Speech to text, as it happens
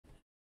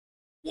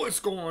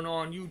What's going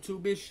on,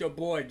 YouTube? It's your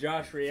boy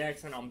Josh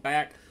Reacts, and I'm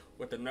back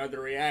with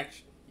another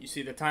reaction. You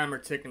see the timer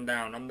ticking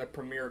down. I'm the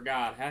Premier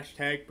God.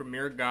 Hashtag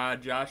Premier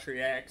God. Josh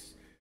Reacts.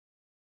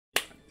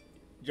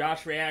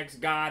 Josh Reacts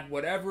God.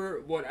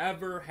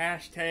 Whatever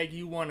hashtag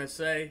you want to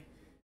say.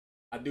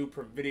 I do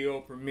video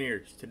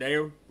premieres. Today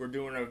we're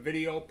doing a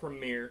video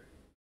premiere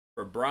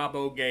for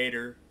Brabo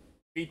Gator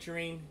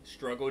featuring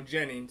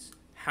Jennings.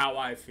 How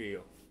I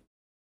Feel.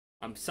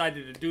 I'm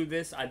excited to do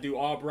this. I do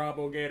all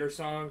Brabo Gator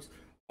songs,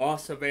 all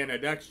Savannah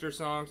Dexter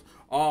songs,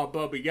 all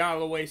Bubba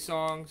Galloway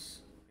songs,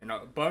 and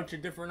a bunch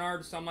of different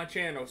artists on my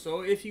channel.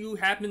 So if you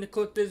happen to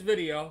click this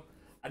video,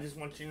 I just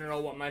want you to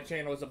know what my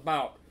channel is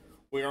about.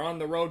 We are on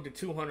the road to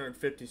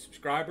 250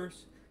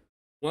 subscribers.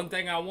 One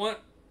thing I want,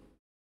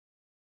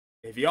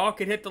 if y'all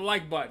could hit the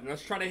like button,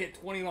 let's try to hit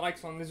 20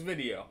 likes on this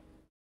video.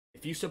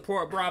 If you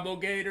support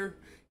Brabo Gator,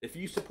 if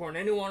you support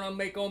anyone on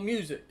Mako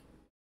music,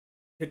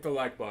 hit the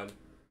like button.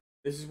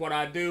 This is what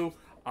I do.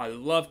 I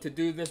love to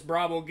do this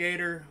Brabo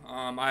Gator.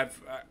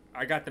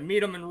 I got to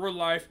meet him in real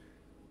life.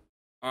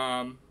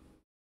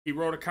 He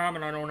wrote a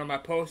comment on one of my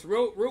posts.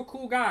 Real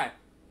cool guy.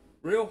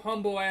 Real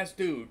humble ass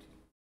dude.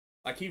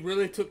 Like, he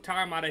really took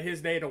time out of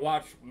his day to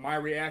watch my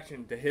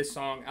reaction to his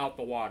song Out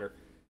the Water.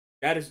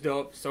 That is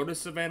dope. So does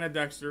Savannah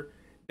Dexter.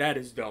 That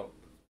is dope.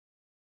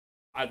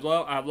 I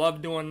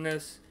love doing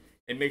this.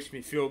 It makes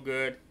me feel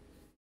good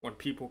when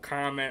people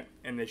comment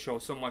and they show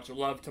so much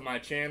love to my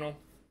channel.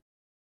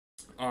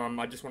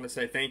 I just want to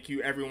say thank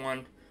you,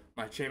 everyone.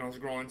 My channel is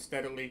growing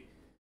steadily.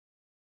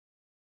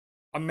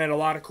 I met a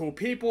lot of cool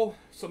people,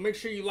 so make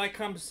sure you like,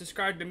 comment,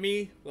 subscribe to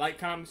me. Like,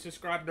 comment,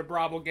 subscribe to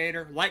Brabo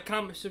Gator. Like,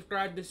 comment,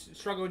 subscribe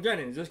to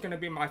Jennings. This is going to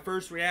be my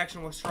first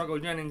reaction with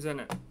Jennings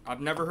in it.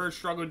 I've never heard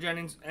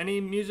Jennings,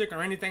 any music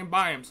or anything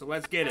by him, so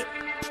let's get it.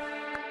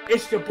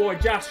 It's your boy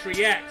Josh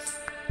Reacts.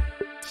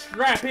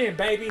 Strap in,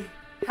 baby.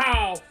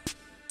 How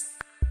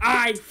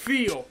I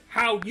Feel,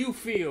 how you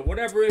feel,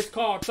 whatever it's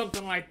called,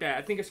 something like that.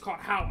 I think it's called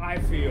How I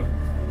Feel.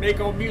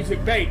 Mako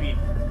music, baby.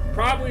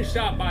 Probably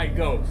shot by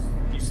Ghost.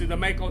 You see the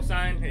Mako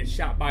sign? It's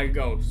shot by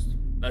Ghost.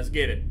 Let's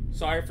get it.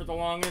 Sorry for the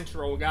long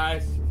intro,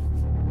 guys.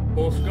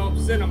 Full scope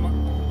cinema.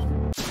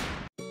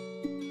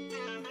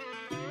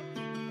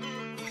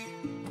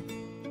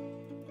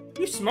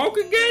 You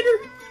smoking,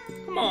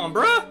 Gator? Come on,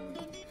 bruh.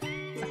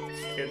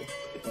 Just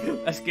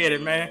kidding. Let's get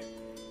it, man.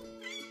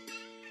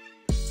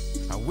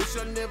 I wish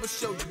I never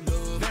showed you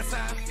love. That's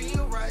how I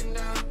feel right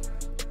now.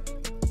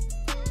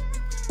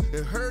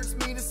 It hurts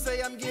me to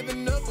say I'm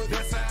giving up, but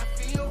that's how I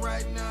feel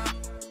right now.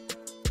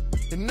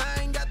 And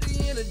I ain't got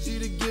the energy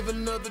to give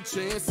another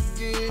chance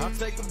again. I'll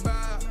take a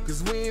bow,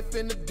 cause we ain't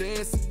finna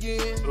dance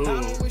again. Ooh.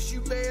 I don't wish you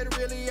bad,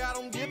 really, I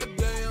don't give a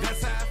damn.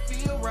 That's how I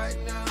feel right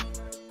now.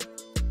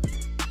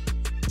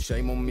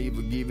 Shame on me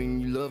for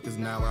giving you love, cause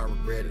now I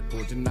regret it.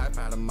 Pulled your knife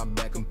out of my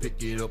back and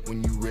pick it up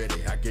when you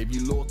ready. I gave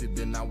you loyalty,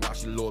 then I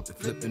watched your loyalty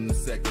flip in a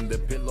second. The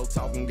pillow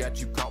talking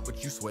got you caught,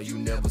 but you swear you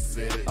never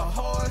said it. A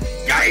hard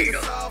head,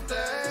 a soft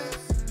ass.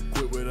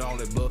 Quit with all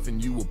that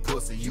bluffing, you a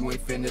pussy, you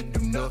ain't finna do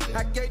nothing.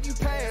 I gave you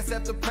pass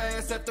after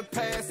pass after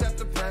pass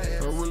after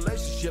pass. A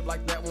relationship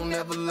like that won't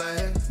ever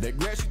last. That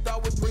grass you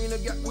thought was greener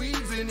got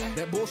weeds in it.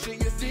 That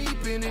bullshit you're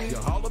deep in it.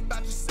 You're all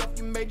about yourself,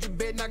 you made your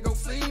bed, now go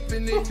sleep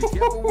in it. Be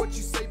careful what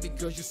you say,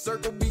 because your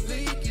circle be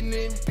leaking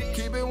in.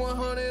 Keep it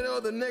 100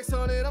 or the next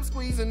 100 I'm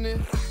squeezing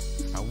in.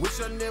 I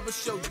wish I never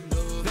showed you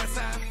love. That's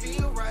how I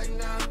feel right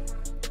now.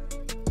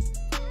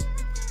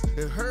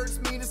 It hurts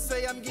me to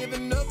say I'm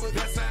giving up, but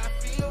that's how I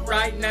feel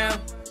right now.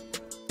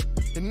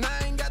 And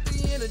I ain't got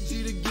the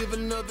energy to give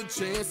another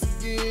chance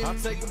again. I'll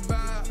take a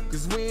bow,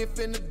 cause we ain't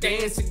finna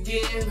dance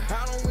again.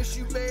 I don't wish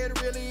you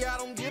bad, really, I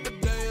don't give a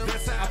damn.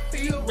 That's how I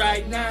feel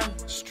right now.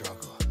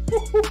 Struggle.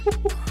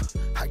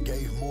 I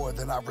gave more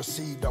than I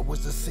received. I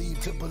was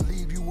deceived to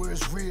believe you were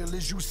as real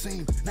as you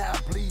seem. Now I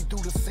bleed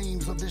through the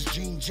seams of this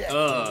jean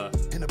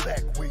jacket. In the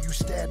back where you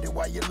stabbed it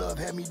while your love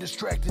had me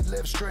distracted.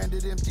 Left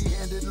stranded,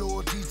 empty-handed,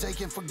 loyalty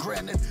taken for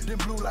granted. Then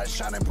blue light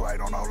shining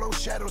bright on all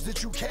those shadows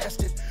that you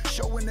casted.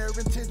 Showing their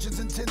intentions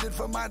intended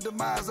for my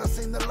demise. I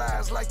seen the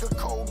lies like a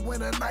cold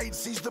winter night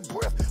sees the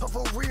breath of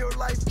a real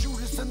life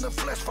Judas in the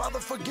flesh. Father,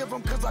 forgive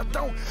them, cause I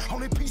don't.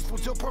 Only peaceful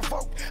till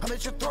provoked. I'm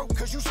at your throat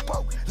cause you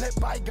spoke. Let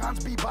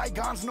bygones be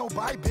bygones, no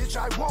bye, bitch,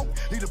 I won't.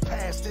 Leave the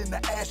past in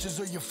the ashes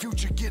of your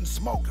future getting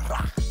smoked.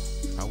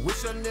 I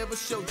wish I never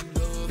showed you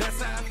love.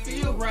 That's how I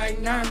feel right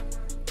now.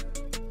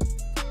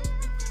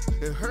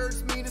 It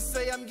hurts me to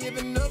say I'm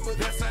giving up, but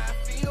that's how I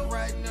feel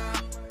right now.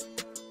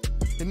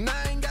 And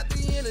I ain't got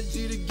the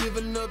energy to give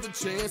another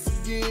chance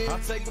again. I'll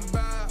take a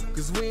bow,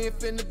 cause we ain't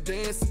finna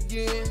dance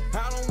again.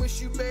 I don't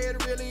wish you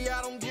bad, really,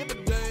 I don't give a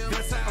damn.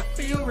 That's how I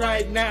feel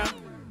right now.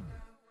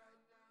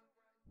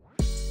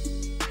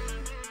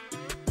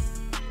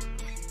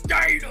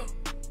 Gator!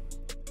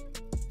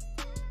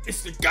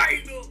 It's the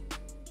Gator!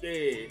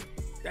 Yeah,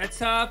 that's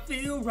how I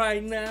feel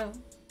right now.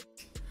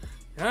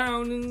 I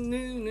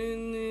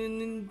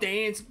don't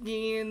dance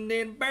again,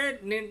 then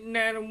burn it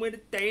now with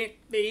a dance,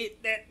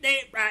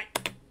 that right.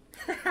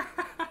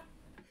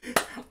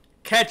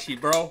 Catchy,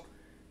 bro.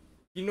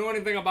 You know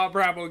anything about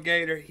Brabo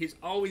Gator? He's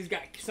always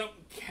got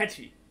something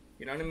catchy.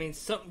 You know what I mean?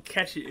 Something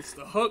catchy. It's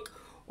the hook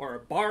or a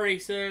bar he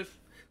says.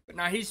 But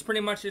now he's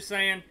pretty much just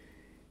saying,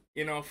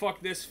 you know,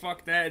 fuck this,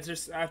 fuck that. It's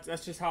just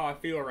that's just how I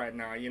feel right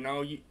now. You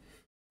know,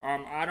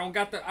 I don't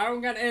got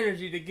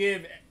energy to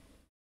give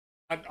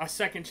a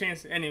second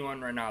chance to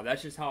anyone right now.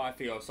 That's just how I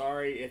feel.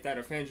 Sorry if that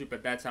offends you,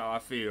 but that's how I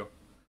feel.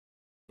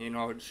 You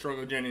know,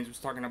 Struggle Jennings was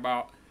talking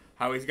about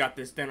how he's got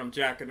this denim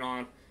jacket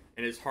on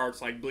and his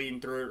heart's like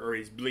bleeding through it, or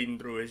he's bleeding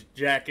through his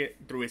jacket,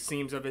 through his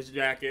seams of his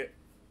jacket.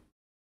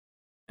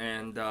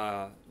 And,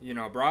 you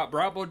know,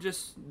 Brabo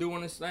just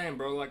doing his thing,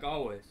 bro, like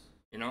always,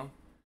 you know?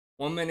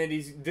 One minute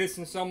he's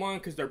dissing someone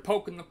because they're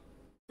poking the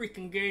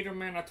freaking gator,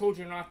 man. I told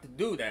you not to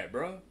do that,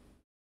 bro.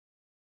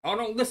 Oh,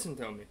 don't listen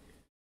to me.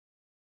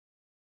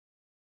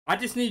 I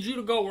just need you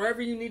to go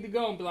wherever you need to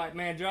go and be like,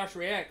 man, Josh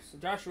Reacts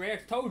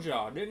told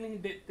y'all,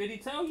 didn't he? Did he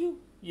tell you?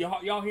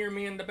 Y'all hear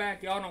me in the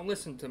back? Y'all don't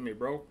listen to me,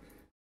 bro.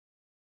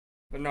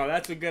 But no,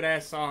 that's a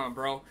good-ass song,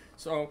 bro.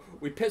 So,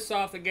 we pissed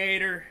off the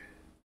gator.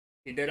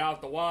 He did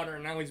out the water,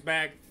 and now he's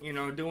back, you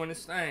know, doing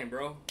his thing,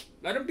 bro.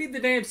 Let him be the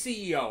damn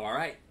CEO,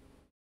 alright?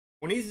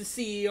 When he's the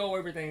CEO,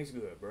 everything's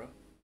good, bro.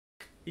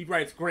 He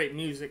writes great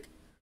music,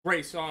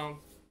 great song,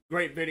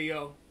 great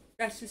video.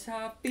 That's just how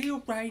I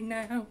feel right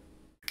now.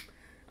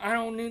 I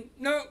don't need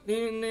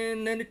nothing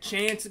and a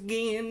chance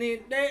again.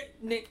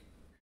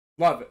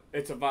 Love it.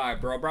 It's a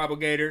vibe, bro. Brabo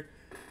Gator,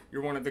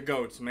 you're one of the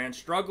GOATs, man.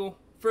 Struggle.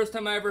 First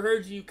time I ever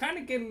heard you kind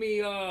of give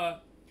me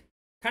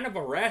kind of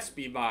a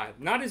raspy vibe.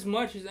 Not as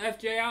much as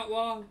FJ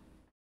Outlaw,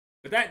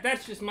 but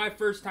that's just my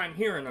first time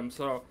hearing him,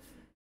 so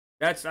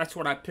that's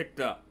what I picked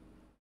up.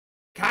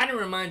 Kind of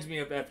reminds me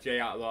of FJ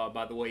Outlaw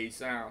by the way he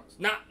sounds.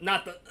 Not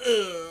the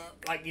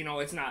like, you know,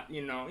 it's not,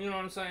 you know what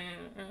I'm saying?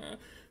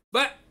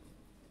 But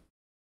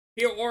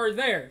here or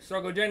there,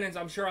 Struggle Jennings,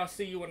 I'm sure I'll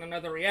see you in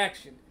another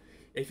reaction.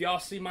 If y'all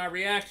see my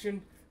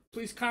reaction,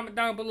 please comment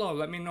down below.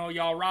 Let me know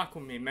y'all rock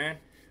with me, man.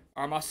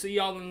 I'll see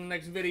y'all in the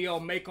next video.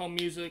 Mako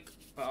music,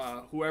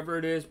 whoever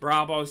it is,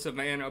 Brabo,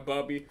 Savannah,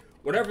 Bubby,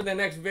 whatever the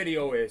next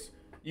video is,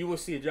 you will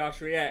see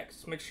Josh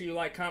Reacts. Make sure you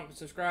like, comment,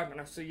 subscribe, and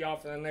I'll see y'all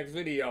for the next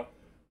video.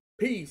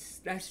 Peace.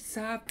 That's just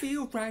how I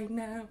feel right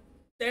now.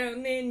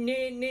 Down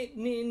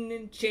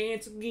in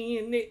chance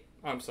again.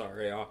 I'm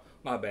sorry, y'all.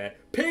 My bad.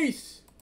 Peace.